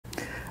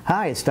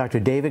Hi, it's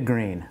Dr. David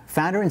Greene,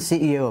 founder and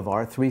CEO of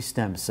R3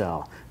 Stem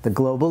Cell, the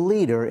global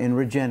leader in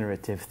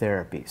regenerative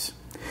therapies.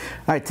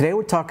 All right, today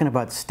we're talking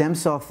about stem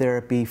cell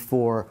therapy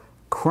for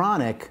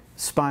chronic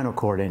spinal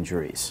cord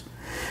injuries.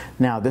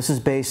 Now, this is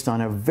based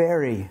on a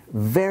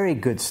very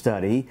good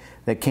study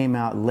that came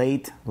out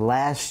late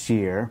last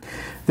year.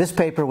 This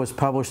paper was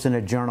published in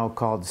a journal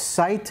called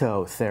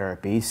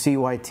Cytotherapy,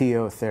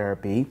 C-Y-T-O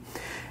therapy,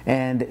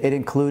 and it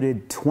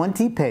included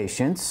 20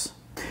 patients.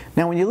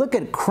 Now, when you look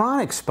at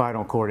chronic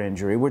spinal cord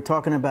injury, we're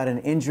talking about an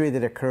injury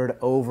that occurred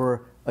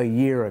over a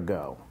year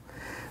ago.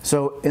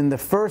 So in the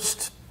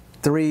first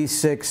 3,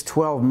 6,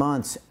 12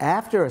 months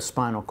after a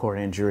spinal cord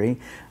injury,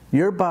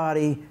 your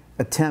body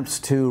attempts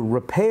to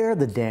repair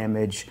the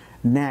damage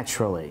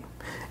naturally.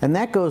 And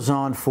that goes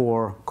on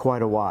for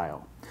quite a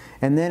while.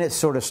 And then it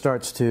sort of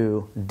starts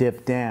to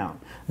dip down.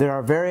 There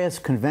are various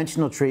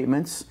conventional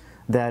treatments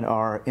that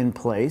are in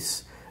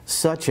place,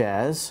 such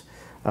as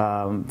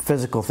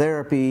physical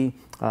therapy,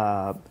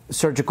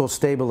 surgical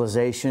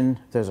stabilization,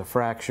 there's a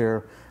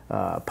fracture,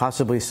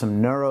 possibly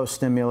some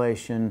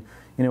neurostimulation.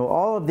 You know,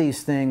 all of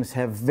these things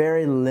have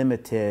very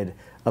limited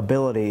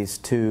abilities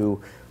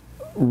to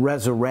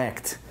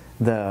resurrect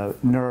the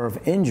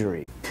nerve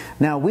injury.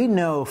 Now, we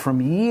know from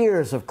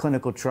years of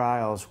clinical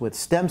trials with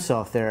stem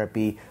cell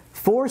therapy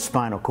for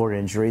spinal cord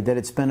injury that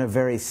it's been a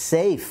very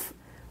safe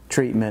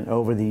treatment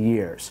over the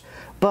years.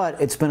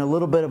 But it's been a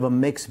little bit of a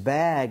mixed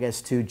bag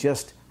as to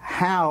just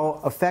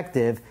how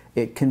effective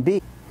it can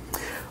be.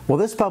 Well,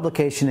 this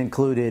publication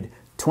included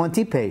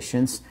 20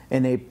 patients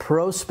in a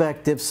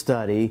prospective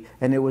study,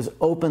 and it was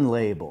open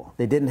label.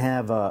 They didn't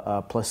have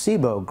a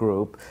placebo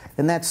group,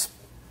 and that's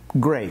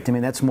great. I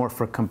mean, that's more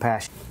for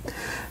compassion.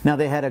 Now,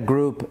 they had a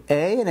group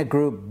A and a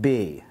group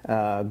B.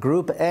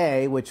 Group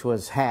A, which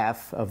was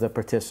half of the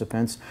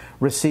participants,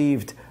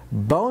 received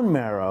bone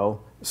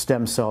marrow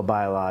stem cell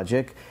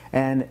biologic,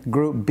 and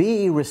group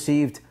B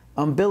received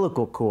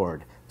umbilical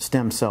cord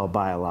stem cell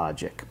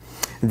biologic.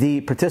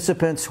 The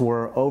participants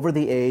were over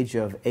the age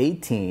of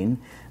 18.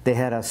 They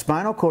had a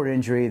spinal cord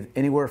injury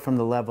anywhere from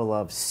the level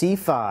of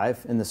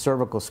C5 in the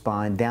cervical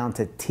spine down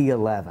to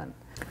T11.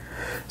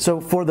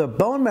 So for the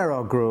bone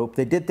marrow group,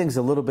 they did things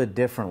a little bit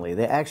differently.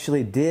 They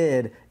actually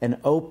did an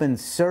open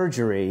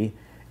surgery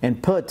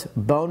and put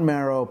bone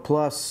marrow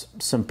plus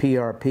some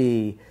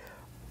PRP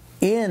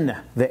in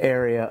the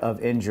area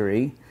of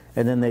injury,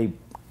 and then they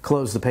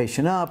closed the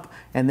patient up,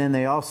 and then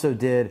they also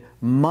did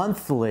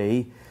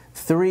monthly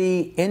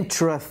 3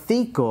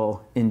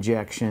 intrathecal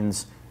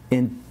injections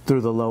in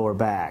through the lower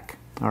back.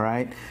 All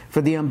right.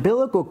 For the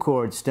umbilical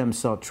cord stem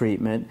cell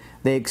treatment,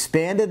 they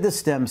expanded the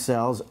stem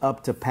cells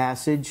up to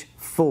passage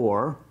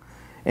 4,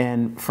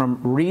 and from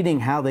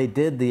reading how they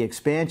did the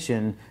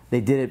expansion, they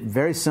did it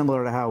very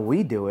similar to how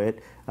we do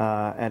it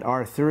at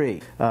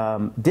R3.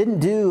 Didn't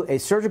do a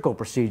surgical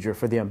procedure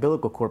for the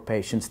umbilical cord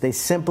patients. They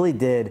simply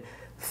did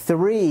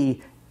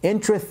 3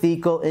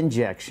 intrathecal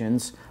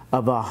injections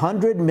of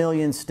 100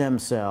 million stem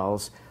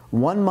cells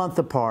 1 month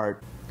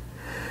apart.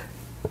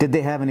 Did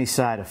they have any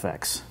side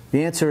effects?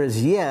 The answer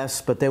is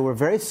yes, but they were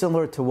very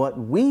similar to what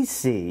we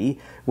see,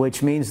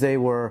 which means they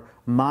were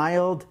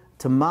mild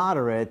to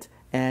moderate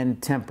and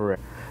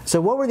temporary.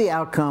 So what were the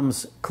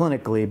outcomes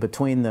clinically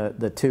between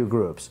the two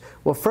groups?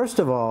 Well, first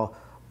of all,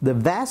 the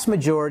vast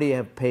majority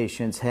of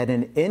patients had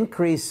an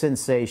increased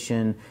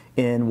sensation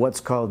in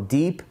what's called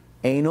deep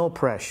anal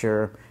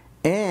pressure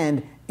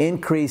and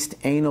increased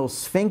anal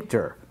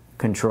sphincter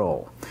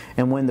control.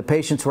 And when the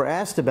patients were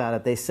asked about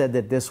it, they said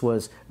that this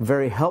was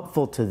very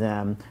helpful to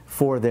them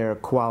for their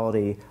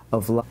quality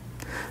of life.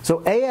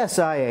 So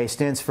ASIA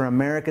stands for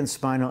American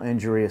Spinal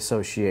Injury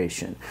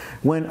Association.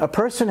 When a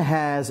person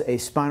has a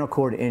spinal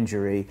cord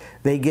injury,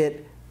 they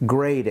get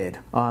graded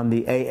on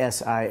the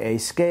ASIA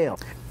scale.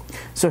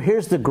 So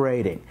here's the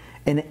grading.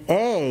 An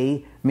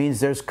A means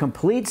there's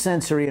complete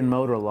sensory and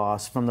motor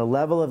loss from the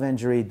level of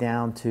injury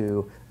down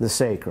to the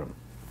sacrum.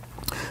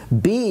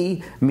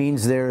 B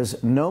means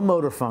there's no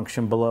motor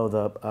function below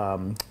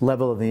the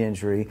level of the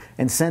injury,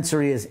 and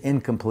sensory is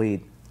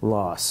incomplete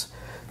loss.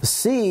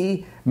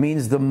 C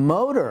means the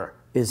motor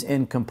is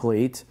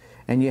incomplete,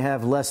 and you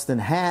have less than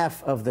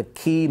half of the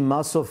key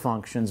muscle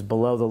functions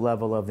below the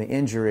level of the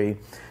injury,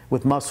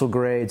 with muscle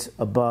grades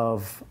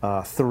above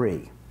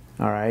 3.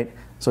 All right?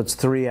 So it's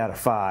 3 out of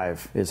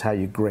 5 is how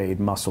you grade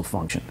muscle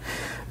function.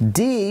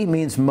 D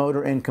means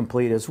motor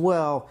incomplete as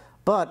well,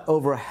 but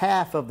over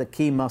half of the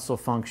key muscle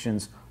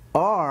functions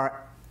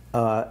are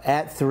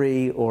at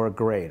 3 or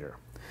greater.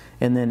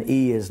 And then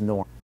E is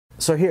normal.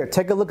 So here,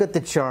 take a look at the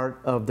chart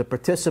of the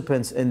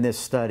participants in this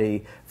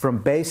study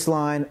from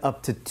baseline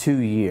up to 2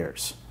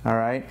 years. All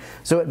right?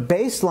 So at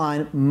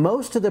baseline,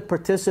 most of the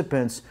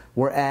participants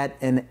were at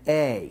an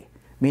A,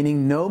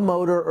 meaning no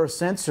motor or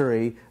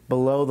sensory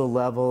below the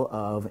level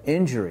of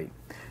injury.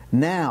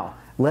 Now,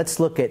 let's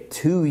look at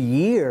 2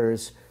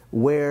 years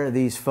where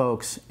these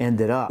folks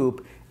ended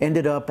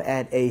up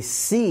at a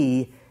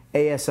C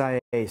ASIA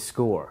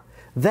score.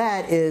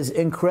 That is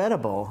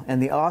incredible,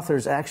 and the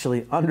authors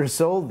actually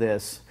undersold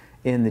this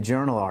in the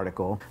journal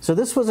article. So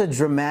this was a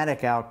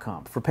dramatic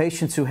outcome for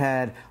patients who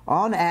had,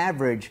 on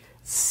average,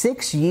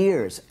 6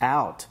 years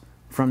out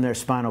from their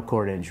spinal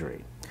cord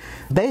injury.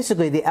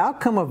 Basically, the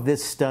outcome of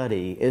this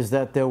study is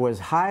that there was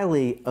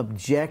highly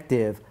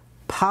objective,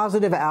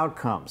 positive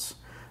outcomes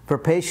for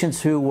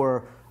patients who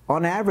were,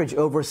 on average,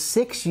 over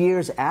 6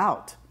 years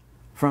out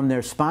from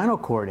their spinal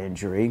cord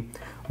injury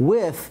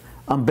with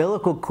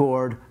umbilical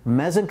cord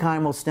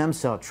mesenchymal stem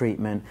cell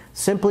treatment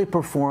simply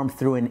performed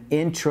through an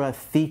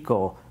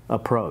intrathecal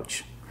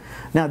approach.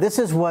 Now, this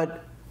is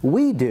what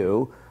we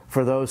do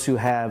for those who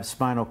have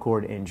spinal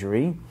cord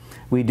injury.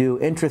 We do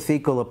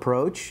intrathecal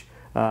approach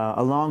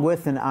along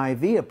with an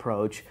IV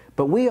approach,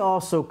 but we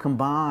also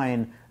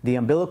combine the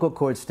umbilical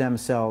cord stem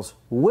cells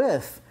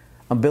with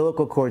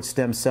umbilical cord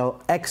stem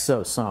cell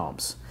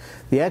exosomes.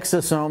 The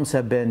exosomes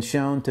have been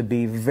shown to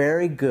be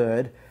very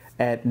good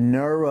at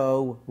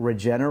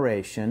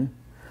neuroregeneration,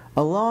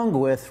 along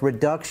with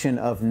reduction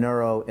of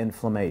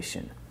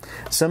neuroinflammation.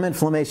 Some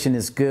inflammation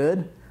is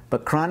good,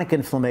 but chronic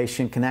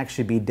inflammation can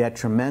actually be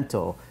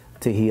detrimental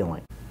to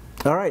healing.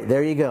 All right,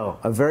 there you go.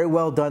 A very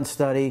well done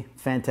study,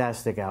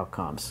 fantastic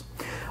outcomes.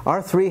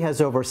 R3 has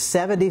over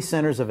 70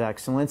 centers of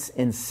excellence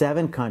in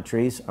 7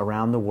 countries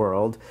around the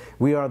world.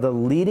 We are the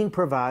leading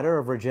provider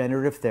of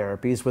regenerative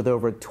therapies with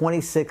over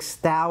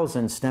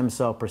 26,000 stem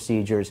cell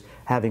procedures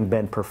having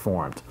been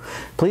performed.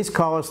 Please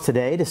call us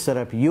today to set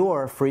up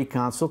your free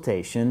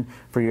consultation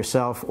for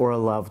yourself or a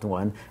loved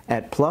one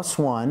at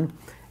 +1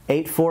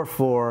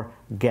 844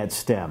 GET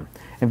STEM.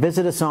 And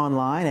visit us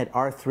online at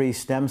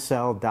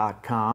r3stemcell.com.